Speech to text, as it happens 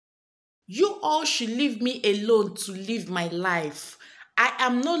You all should leave me alone to live my life. I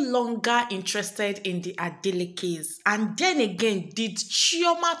am no longer interested in the Adele case. And then again, did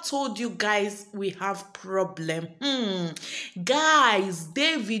Chioma told you guys we have problem? Guys,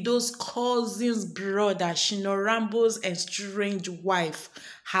 Davido's cousin's brother, Shinorambo's estranged wife,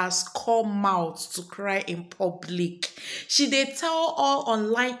 has come out to cry in public. She dey tell all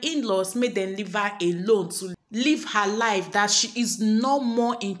online in-laws make dem leave her alone to live her life, that she is no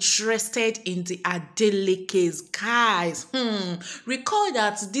more interested in the Adele case. Guys, recall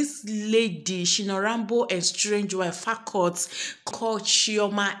that this lady, Shinorambo estranged wife, Fakot, called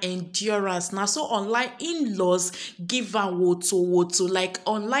Chioma Endurance. Now, so online in-laws give her woto, like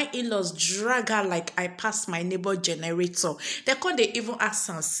online in-laws drag her like I pass my neighbor generator. They even ask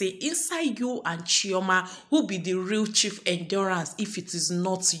and say, inside you and Chioma, who be the real chief Endurance if it is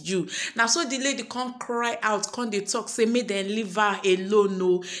not you? Now, so the lady can't cry out, come dey talk say make dem leave her alone.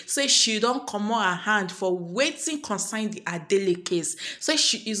 No, say she don comot her hand for wetin concern the Adele case. Say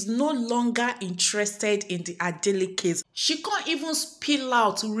she is no longer interested in the Adele case. She can't even spill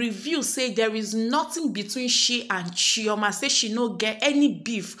out review say there is nothing between she and Chioma. Say she no get any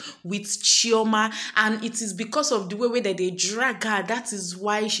beef with Chioma, and it is because of the way that they drag her. That is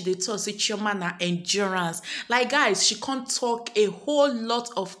why she dey talk say Chioma na Endurance. Like, guys, she can't talk a whole lot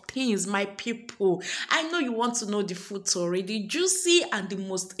of things, my people. I know you want to know the full story, the juicy and the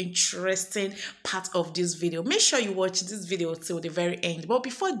most interesting part of this video. Make sure you watch this video till the very end. But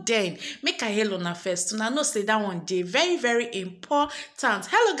before then, make a hail on her first. And I know say that one day very important.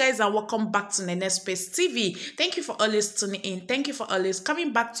 Hello guys, and welcome back to Chioma'S TV. Thank you for always tuning in. Thank you for always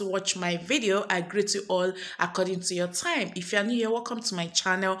coming back to watch my video. I greet you all according to your time. If you are new here, welcome to my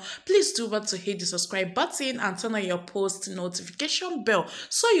channel. Please do want to hit the subscribe button and turn on your post notification bell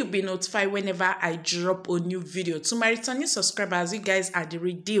so you'll be notified whenever I drop a new video. To my returning subscribers, you guys are the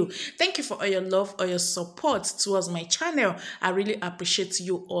real deal. Thank you for all your love, all your support towards my channel. I really appreciate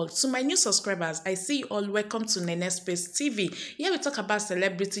you all. To my new subscribers, I see you all. Welcome to Chioma'S TV. Here we talk about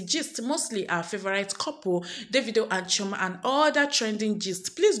celebrity gist, mostly our favorite couple, Davido and Chioma, and other trending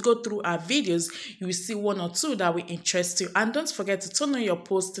gist. Please go through our videos. You will see one or two that will interest you. And don't forget to turn on your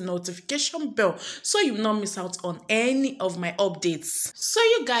post notification bell so you will not miss out on any of my updates. So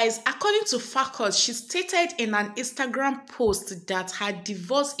you guys, according to Fakot, she stated in an Instagram post that her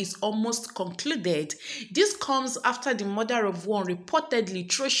divorce is almost concluded. This comes after the mother of one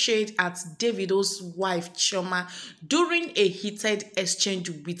reportedly threw shade at Davido's wife Chioma during a heated exchange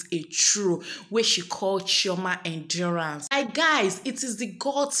with a true where she called Chioma Endurance. Like, guys, it is the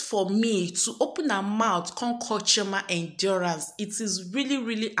gods for me to open her mouth come call Chioma Endurance. It is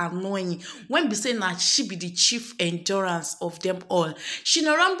really annoying when we say that she be the chief Endurance of them all.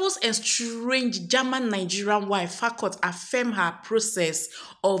 Shinorambo's estranged German-Nigerian wife Fakot affirmed her process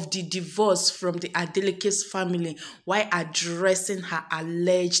of the divorce from the Adele case family while addressing her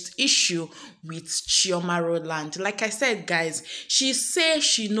alleged issue with Chioma Roland. Like I said, guys, she says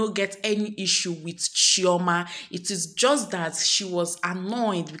she no get any issue with Chioma. It is just that she was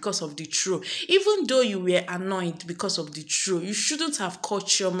annoyed because of the truth. Even though you were annoyed because of the truth, you shouldn't have called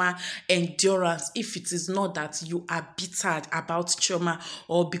Chioma Endurance if it is not that you are bitter about Chioma,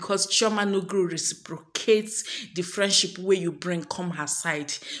 or because Chioma no go reciprocates the friendship where you bring come her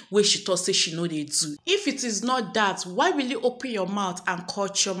side, where she thought say she know they do. If it is not that, why will you open your mouth and call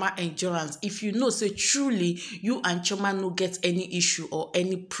Chioma Endurance if you know say truly you and Chioma no get any issue or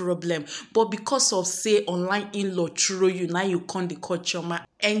any problem? But because of say online in-law throw you, now you can't call Chioma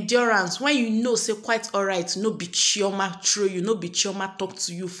Endurance when you know say quite alright, no be Chioma throw you, no be Chioma talk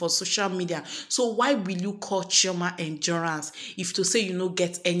to you for social media. So why will you call Chioma Endurance if to say you no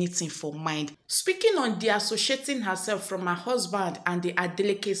get anything for mind? Speaking on the associating herself from her husband and the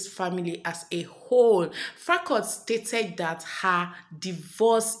Adele case family as a whole, Fakot stated that her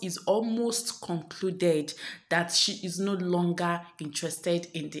divorce is almost concluded, that she is no longer interested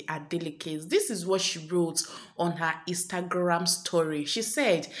in the Adele case. This is what she wrote on her Instagram story. She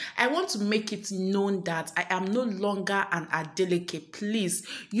said, I want to make it known that I am no longer an Adele case. Please,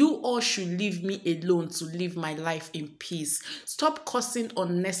 you all should leave me alone to live my life in peace. Stop causing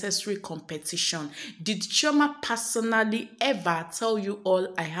unnecessary competition. Did Chioma personally ever tell you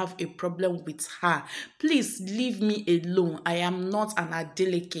all I have a problem with her. Please leave me alone. I am not an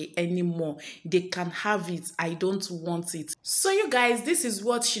Adeleke anymore. They can have it. I don't want it. So you guys, this is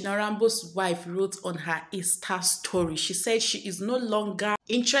what Shinarambo's wife wrote on her Insta story. She said she is no longer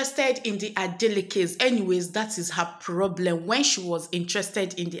interested in the Adelekes. Anyways, that is her problem. When she was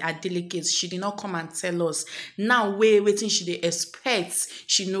interested in the Adelekes, she did not come and tell us. Now waiting she dey expect,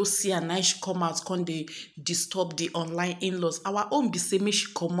 she no see, and now she come out, come dey disturb the online in-laws. Our own be say make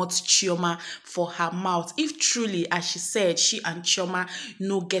she comot Chioma for her mouth. If truly, as she said, she and Chioma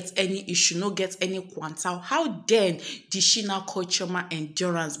no get any issue, no get any quantal, how then did she now call Chioma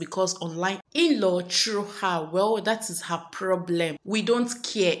endurance? Because online in-law threw her. Well, that is her problem. We don't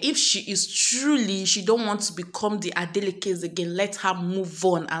care. If she is truly, she don't want to become the Adelekes again, let her move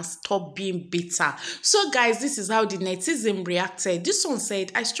on and stop being bitter. So guys, this is how the netizen reacted. This one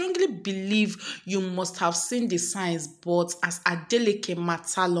said, I strongly believe you must have seen the signs, but as Adeleke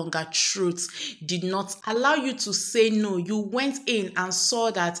matter longer truth did not allow you to say no. You went in and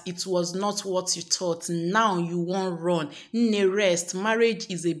saw that it was not what you thought. Now you won't run. Rest. Marriage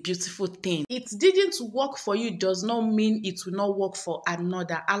is a beautiful thing. It didn't work for you does not mean it will not work for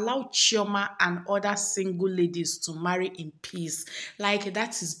another. Allow Chioma and other single ladies to marry in peace. Like,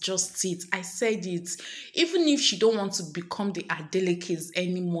 that is just it. I said it. Even if she don't want to become the Adelekes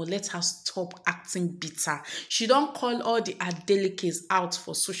anymore, let her stop acting bitter. She don't call all the Adelekes out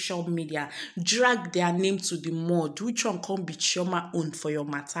for social media, drag their name to the mud. Which one can be Chioma own for your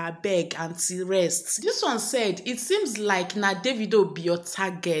matter? Beg until rest. This one said, it seems like na Davido be your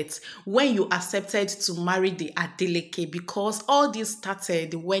target when you accepted to marry the Adeleke, because all this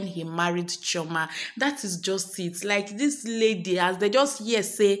started when he married Chioma. That is just it. Like, this lady, as they just hear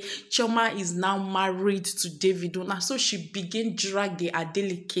say Chioma is now married to Davido, now so she begin drag the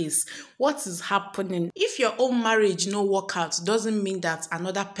Adelekes. What is happening? If your own marriage no work out, doesn't mean that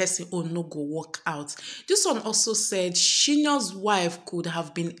another person own no go work out. This one also said Shina's wife could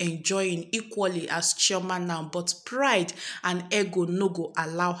have been enjoying equally as Chioma now, but pride and ego no go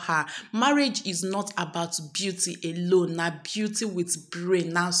allow her. Marriage is not about beauty alone, na beauty with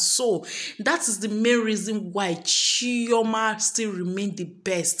brain. Now so that is the main reason why Chioma still remain the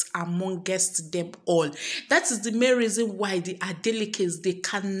best amongst them all. That is the main reason why the Adelekes, they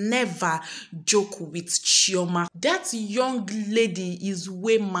can never joke with Chioma. That young lady is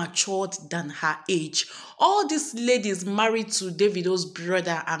way matured than her age. All these ladies married to Davido's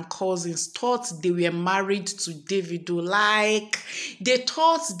brother and cousins thought they were married to Davido. Like, they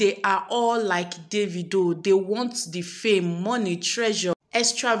thought they are all like Davido. They want the fame, money, treasure,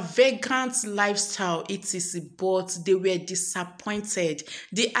 extravagant lifestyle, etc. But they were disappointed.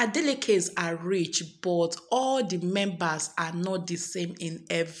 The Adelekes are rich, but all the members are not the same in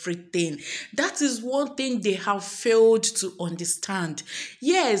everything. That is one thing they have failed to understand.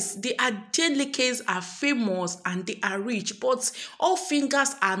 Yes, the Adelekes are famous and they are rich, but all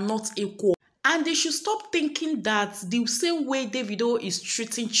fingers are not equal. And they should stop thinking that the same way Davido is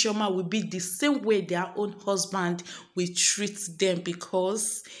treating Chioma will be the same way their own husband will treat them,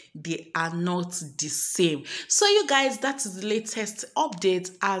 because they are not the same. So you guys, that is the latest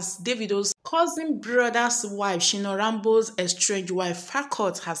update as Davido's cousin brother's wife, Shinarambo's estranged wife,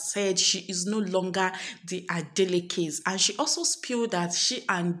 Fakot, has said she is no longer the Adelekes. And she also spilled that she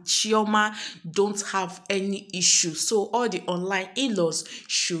and Chioma don't have any issue. So all the online in-laws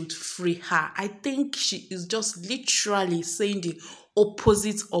should free her. I think she is just literally saying the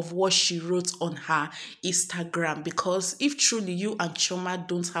opposite of what she wrote on her Instagram, because if truly you and Chioma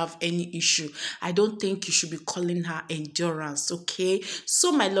don't have any issue, I don't think you should be calling her endurance. Okay,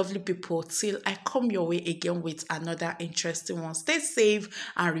 so my lovely people, till I come your way again with another interesting one, stay safe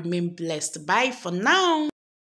and remain blessed. Bye for now.